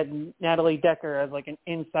then they had Natalie Decker as like an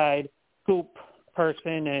inside scoop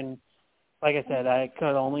person. And like I said, I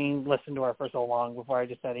could only listen to her for so long before I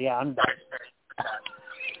just said, yeah, I'm done.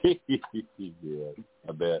 Yeah,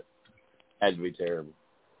 I bet. Had to be terrible.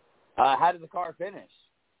 How did the car finish?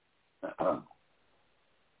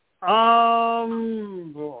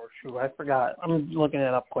 Oh, shoot, I forgot. I'm looking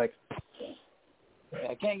it up quick.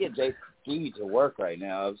 I can't get JG to work right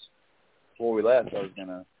now. Before we left, I was going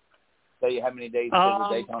to tell you how many days to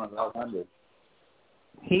the Daytona 500.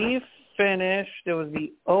 He finished, it was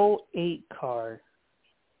the 08 car.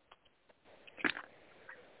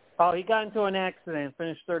 Oh, he got into an accident,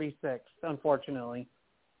 finished 36th, unfortunately.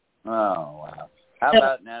 Oh, wow. How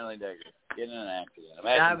about Natalie Decker getting in an accident?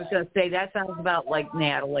 Imagine I was going to say, that sounds about like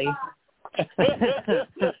Natalie.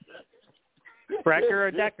 Brecker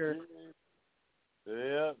or Decker?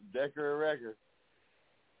 Yeah, Decker or Wrecker.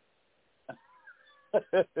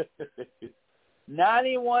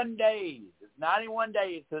 91 days. It's 91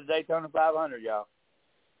 days to the Daytona 500, y'all.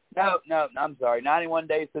 No, I'm sorry. 91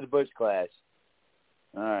 days to the Busch Clash.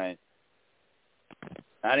 All right.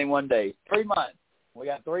 91 days. 3 months. We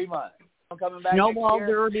got 3 months. I'm coming back Snowball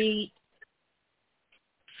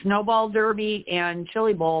Derby, and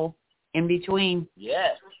Chili Bowl in between.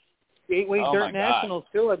 Yes. Gateway Dirt Nationals,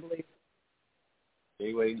 too, I believe.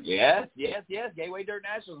 Gateway, yes. Gateway Dirt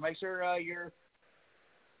Nationals. Make sure your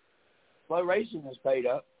Flow Racing is paid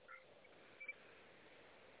up.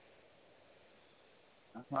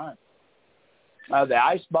 That's right. The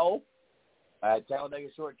Ice Bowl. Talladega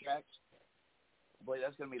Short Tracks. Boy,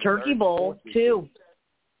 that's going to be the Turkey Bowl, too.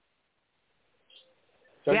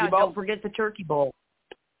 Turkey Bowl? Don't forget the Turkey Bowl.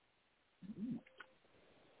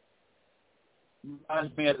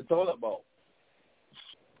 Reminds me of the Toilet Bowl.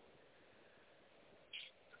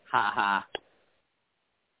 Ha ha.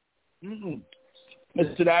 Mm-mm.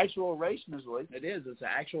 It's an actual race, Ms. Lee. It is. It's an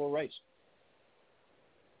actual race.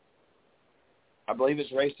 I believe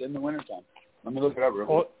it's raced in the wintertime. Let me look it up real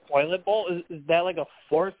quick. Toilet Bowl? Is that like a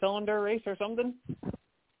 4-cylinder race or something?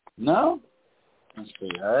 No. Let's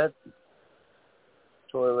see.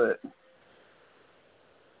 Toilet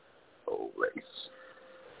Bowl race.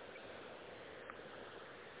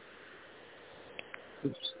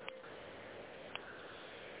 Oops.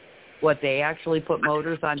 What, they actually put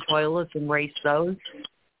motors on toilets and race those?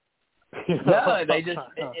 No, they just,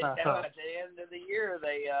 at the end of the year,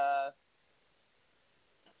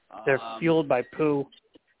 they're fueled by poo.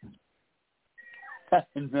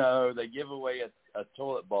 No, they give away a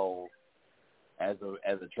toilet bowl as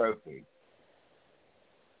a trophy.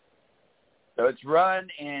 So it's run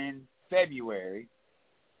in February,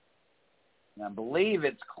 and I believe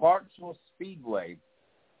it's Clarksville Speedway.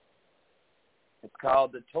 It's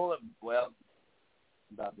called the Toilet, well,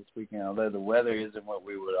 about this weekend, although the weather isn't what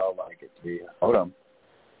we would all like it to be. Hold on.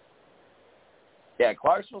 Yeah,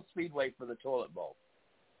 Clarksville Speedway for the Toilet Bowl.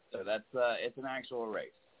 So that's, it's an actual race.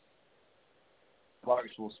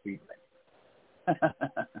 Clarksville Speedway.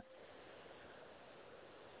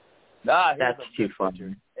 That's too funny.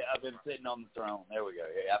 Picture. I've been sitting on the throne. There we go.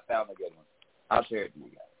 Yeah, I found a good one. I'll share it with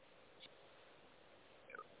you guys.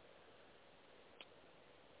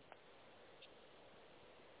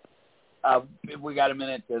 We got a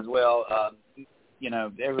minute as well.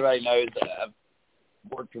 Everybody knows I've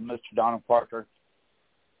worked with Mr. Donald Parker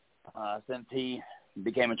since he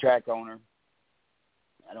became a track owner.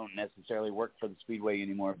 I don't necessarily work for the Speedway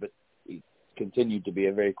anymore, but he continued to be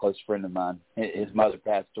a very close friend of mine. His mother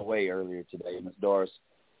passed away earlier today, Miss Doris.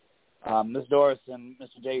 Miss Doris and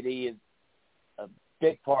Mr. J.D. is a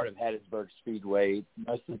big part of Hattiesburg Speedway.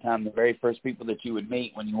 Most of the time, the very first people that you would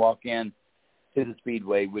meet when you walk in to the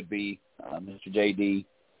Speedway would be Mr. J.D.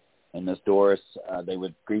 and Miss Doris. They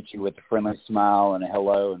would greet you with a friendly smile and a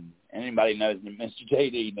hello, and anybody knows that Mr.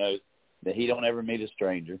 J.D. knows that he don't ever meet a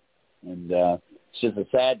stranger. And it's just a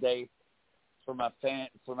sad day for my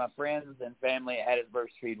friends and family at Hattiesburg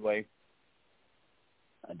Speedway.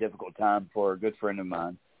 A difficult time for a good friend of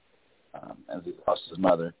mine as he lost his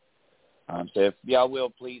mother. So if y'all will,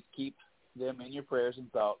 please keep them in your prayers and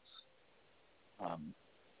thoughts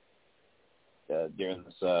during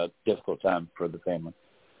this difficult time for the family.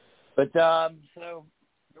 But so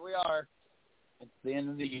here we are. It's the end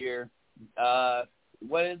of the year.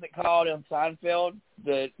 What is it called in Seinfeld?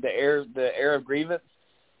 The air of grievance.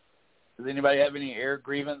 Does anybody have any air of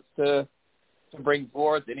grievance to bring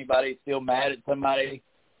forth? Anybody still mad at somebody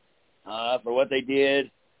for what they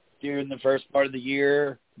did during the first part of the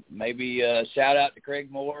year? Maybe shout out to Craig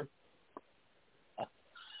Moore.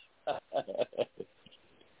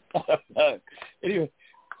 I don't know. Anyway,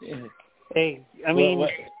 hey, I mean,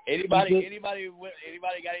 anybody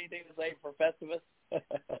got anything to say for Festivus?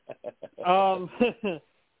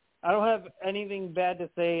 I don't have anything bad to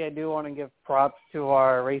say. I do want to give props to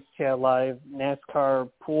our Race Chat Live NASCAR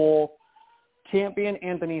pool champion,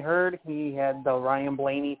 Anthony Hurd. He had the Ryan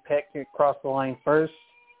Blaney pick across the line first.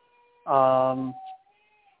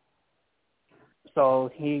 So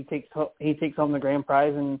he takes home the grand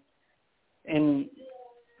prize, and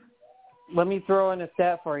let me throw in a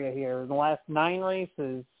stat for you here. In the last 9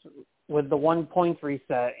 races, with the 1 point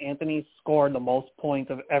reset, Anthony scored the most points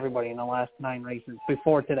of everybody in the last 9 races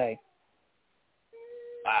before today.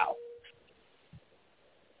 Wow.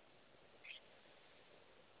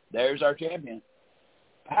 There's our champion.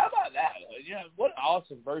 How about that? What an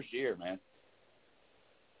awesome first year, man.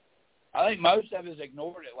 I think most of us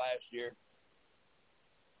ignored it last year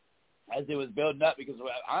as it was building up because,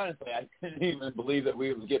 honestly, I couldn't even believe that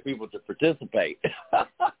we would get people to participate,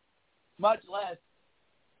 much less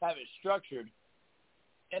have it structured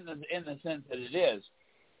in the sense that it is.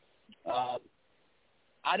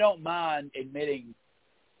 I don't mind admitting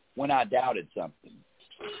when I doubted something.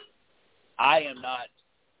 I am not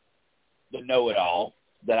the know-it-all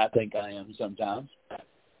that I think I am sometimes.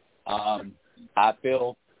 I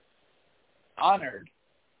feel honored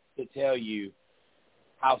to tell you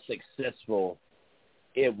how successful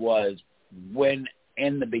it was when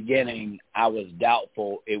in the beginning I was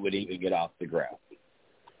doubtful it would even get off the ground.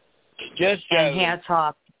 Just and hats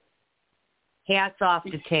off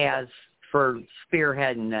to Taz for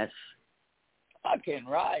spearheading this. Fucking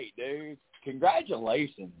right, dude.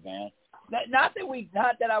 Congratulations, man. not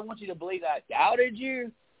that I want you to believe I doubted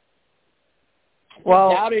you. Well,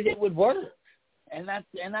 I doubted it would work, and that's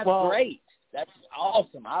great. That's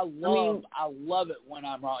awesome. I love it when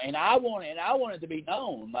I'm wrong, and I want it to be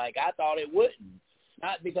known. Like I thought it wouldn't,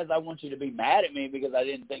 not because I want you to be mad at me because I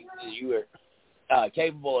didn't think that you were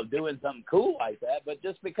capable of doing something cool like that, but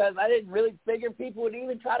just because I didn't really figure people would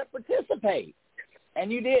even try to participate. And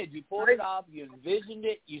you did. You pulled it off. You envisioned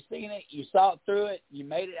it. You seen it. You saw it through it. You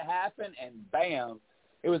made it happen, and bam.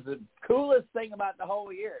 It was the coolest thing about the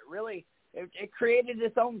whole year. It really it created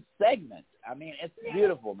its own segment. I mean, it's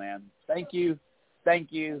beautiful, man. Thank you,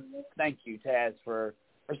 Taz, for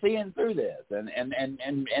seeing through this and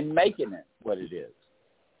making it what it is.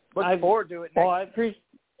 Look forward to it. Well, I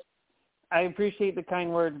appreciate the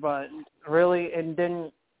kind words, but really it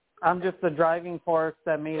didn't. I'm just the driving force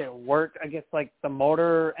that made it work. I guess like the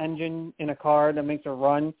motor engine in a car that makes it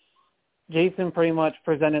run. Jason pretty much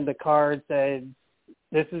presented the card, said,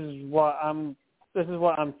 "This is what I'm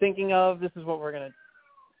thinking of. This is what we're gonna.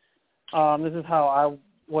 This is how I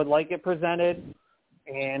would like it presented."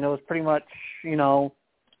 And it was pretty much,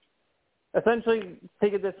 essentially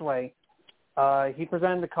take it this way. He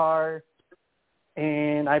presented the car,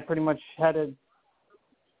 and I pretty much had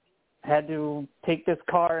to take this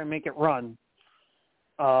car and make it run.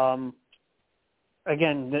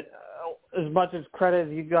 Again, as much as credit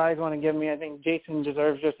as you guys want to give me, I think Jason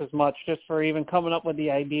deserves just as much, just for even coming up with the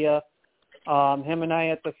idea. Him and I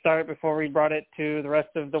at the start, before we brought it to the rest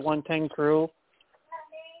of the 110 crew,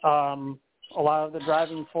 a lot of the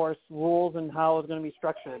driving force rules and how it's going to be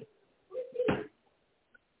structured.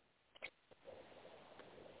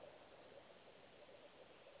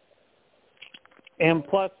 And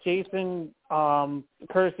plus, Jason,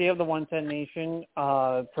 courtesy of the 110 Nation,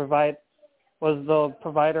 was the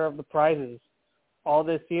provider of the prizes all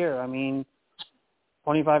this year. I mean,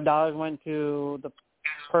 $25 went to the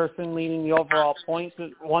person leading the overall points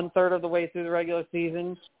 1/3 of the way through the regular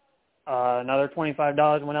season. Another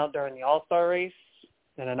 $25 went out during the All-Star race,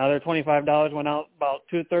 and another $25 went out about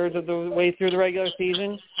 2/3 of the way through the regular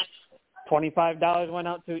season. $25 went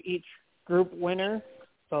out to each group winner.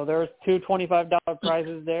 So there's two $25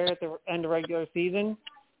 prizes there at the end of regular season.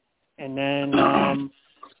 And then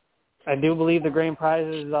I do believe the grand prize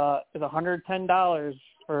is $110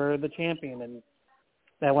 for the champion, and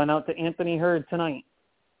that went out to Anthony Hurd tonight.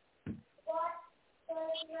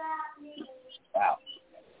 Wow.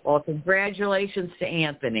 Well, congratulations to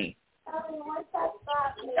Anthony.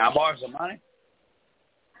 Can I borrow some money?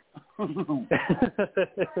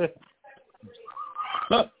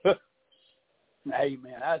 Hey,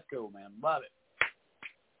 man, that's cool, man. Love it.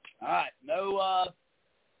 All right,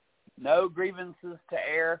 no grievances to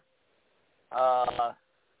air.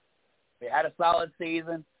 We had a solid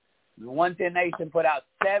season. The 110 Nation put out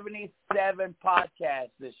 77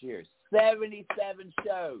 podcasts this year, 77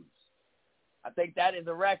 shows. I think that is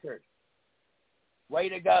a record. Way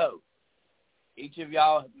to go. Each of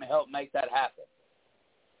y'all helped make that happen.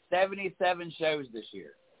 77 shows this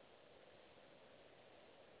year.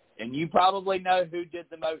 And you probably know who did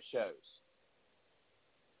the most shows.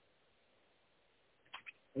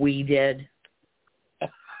 We did.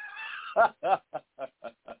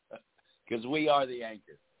 Because we are the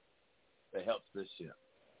anchor that helps this ship.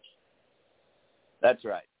 That's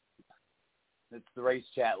right. It's the Race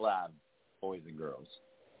Chat Live, boys and girls.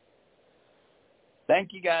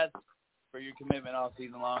 Thank you guys for your commitment all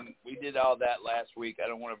season long. We did all that last week. I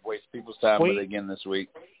don't want to waste people's time with it again this week.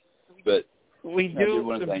 But we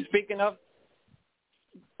do. Speaking of,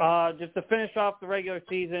 just to finish off the regular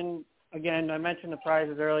season, again, I mentioned the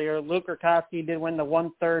prizes earlier. Luke Rukowski did win the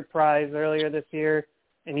 1/3 prize earlier this year,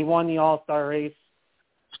 and he won the All-Star race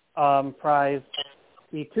prize.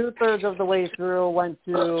 The 2/3 of the way through went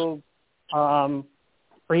to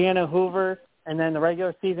Brianna Hoover, and then the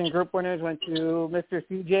regular season group winners went to Mr.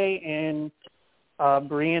 CJ and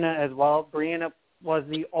Brianna as well. Brianna was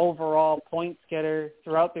the overall points getter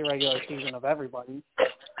throughout the regular season of everybody.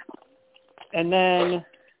 And then,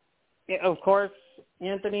 of course,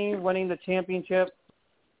 Anthony winning the championship.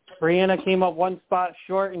 Brianna came up one spot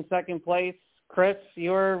short in second place. Chris,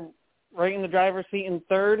 you were right in the driver's seat in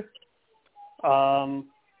third of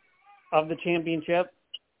the championship.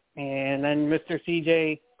 And then Mr.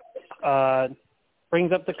 CJ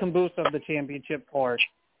brings up the caboose of the championship for us.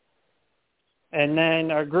 And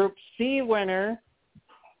then our Group C winner,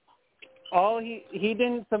 he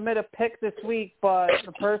didn't submit a pick this week, but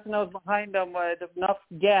the person that was behind him had enough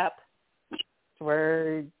gap to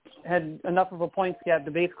where he had enough of a points gap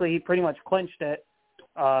to basically he pretty much clinched it.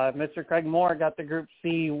 Mr. Craig Moore got the Group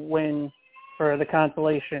C win for the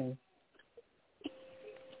consolation.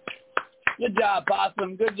 Good job,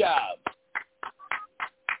 Possum. Good job.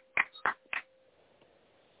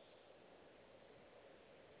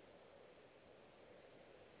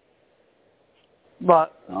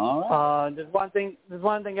 But All right. just want to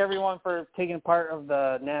thank everyone for taking part of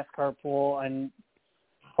the NASCAR pool, and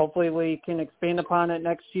hopefully we can expand upon it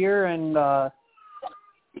next year. And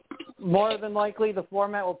more than likely, the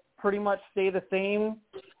format will pretty much stay the same.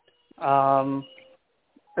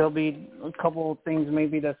 There'll be a couple of things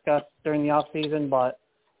maybe discussed during the off season, but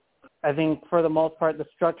I think for the most part, the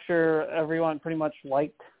structure everyone pretty much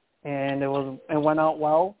liked, and it went out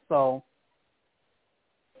well. So.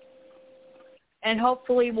 And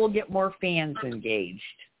hopefully we'll get more fans engaged.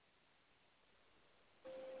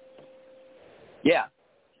 Yeah.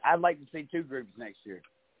 I'd like to see 2 groups next year.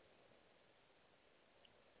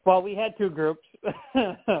 Well, we had 2 groups.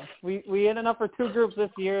 we had enough for 2 groups this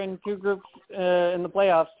year and 2 groups in the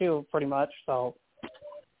playoffs too, pretty much. So.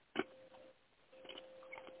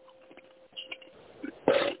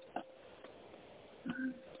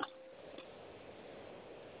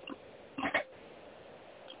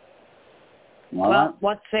 Well,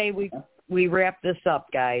 let's say we wrap this up,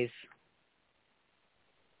 guys.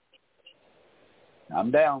 I'm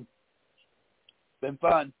down. It's been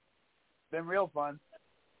fun. It's been real fun.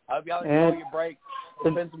 I hope y'all enjoy your break.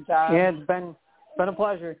 Spend some time. Yeah, it's been a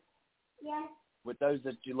pleasure. Yeah. With those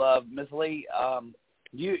that you love. Miss Lee,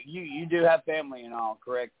 you do have family and all,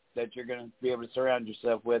 correct? That you're going to be able to surround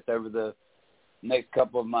yourself with over the next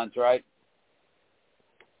couple of months, right?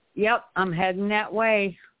 Yep, I'm heading that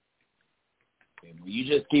way. You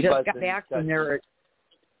just keep us got back from there.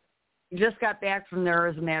 Just got back from there.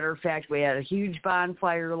 As a matter of fact, we had a huge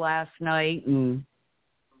bonfire last night and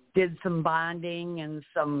did some bonding and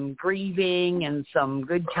some grieving and some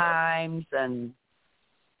good times, and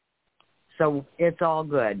so it's all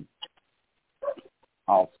good.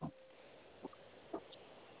 Awesome.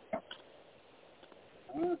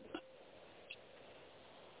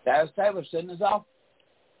 That was Taylor sending us off.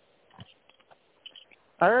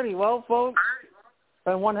 Alrighty, well, folks,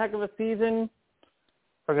 been one heck of a season.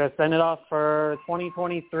 We're going to send it off for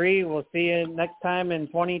 2023. We'll see you next time in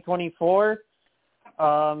 2024.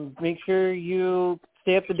 Make sure you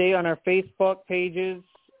stay up to date on our Facebook pages,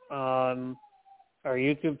 our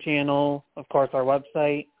YouTube channel, of course, our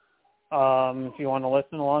website. If you want to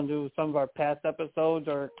listen along to some of our past episodes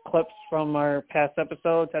or clips from our past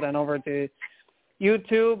episodes, head on over to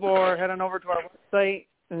YouTube or head on over to our website.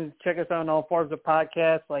 And check us out on all forms of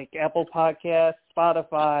podcasts like Apple Podcasts,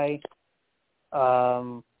 Spotify,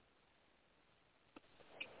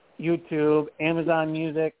 YouTube, Amazon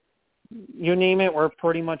Music. You name it, we're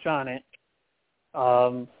pretty much on it.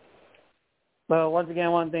 But once again, I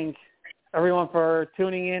want to thank everyone for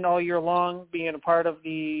tuning in all year long, being a part of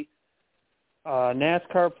the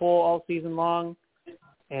NASCAR pool all season long.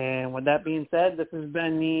 And with that being said, this has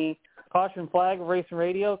been the Caution Flag of Racing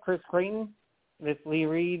Radio, Chris Creighton. Miss Lee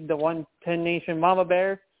Reed, the 110 Nation Mama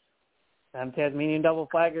Bear. I'm Tasmanian Double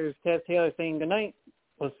Flaggers Taz Taylor saying goodnight.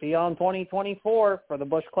 We'll see you on 2024 for the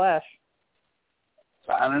Busch Clash.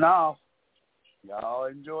 Signing off. Y'all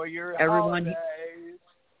enjoy your holidays.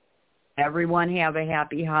 Everyone have a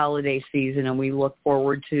happy holiday season, and we look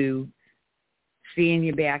forward to seeing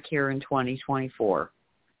you back here in 2024.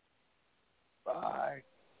 Bye.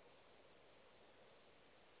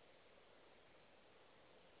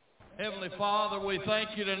 Heavenly Father, we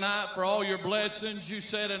thank you tonight for all your blessings. You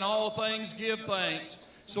said in all things give thanks.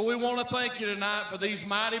 So we want to thank you tonight for these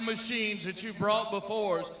mighty machines that you brought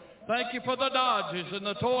before us. Thank you for the Dodges and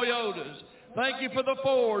the Toyotas. Thank you for the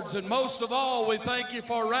Fords. And most of all, we thank you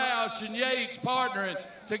for Roush and Yates partnering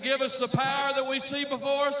to give us the power that we see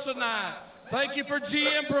before us tonight. Thank you for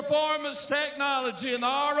GM Performance Technology and the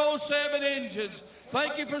R07 engines.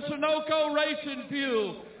 Thank you for Sunoco Racing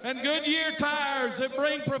Fuel and Goodyear tires that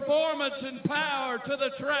bring performance and power to the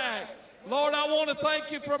track. Lord, I want to thank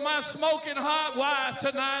you for my smoking hot wife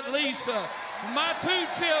tonight, Lisa, my 2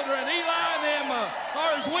 children, Eli and Emma, or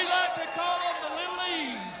as we like to call them, the Little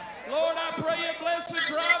E's. Lord, I pray you bless the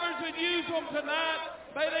drivers and use them tonight.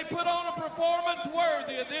 May they put on a performance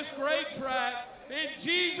worthy of this great track. In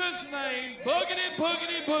Jesus' name, boogity,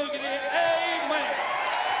 boogity, boogity, amen.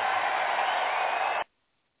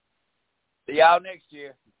 See y'all next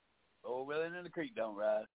year. Oh, willing in the creek don't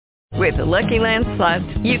rise. With the Lucky Land Slots,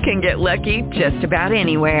 you can get lucky just about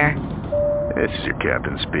anywhere. This is your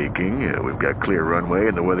captain speaking. We've got clear runway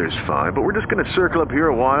and the weather's fine, but we're just going to circle up here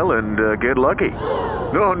a while and get lucky.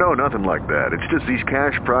 No, nothing like that. It's just these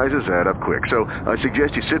cash prizes add up quick. So I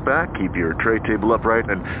suggest you sit back, keep your tray table upright,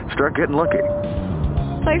 and start getting lucky.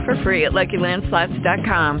 Play for free at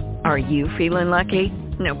LuckyLandSlots.com. Are you feeling lucky?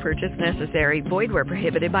 No purchase necessary. Void where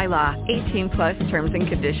prohibited by law. 18+ terms and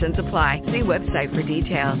conditions apply. See website for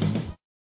details.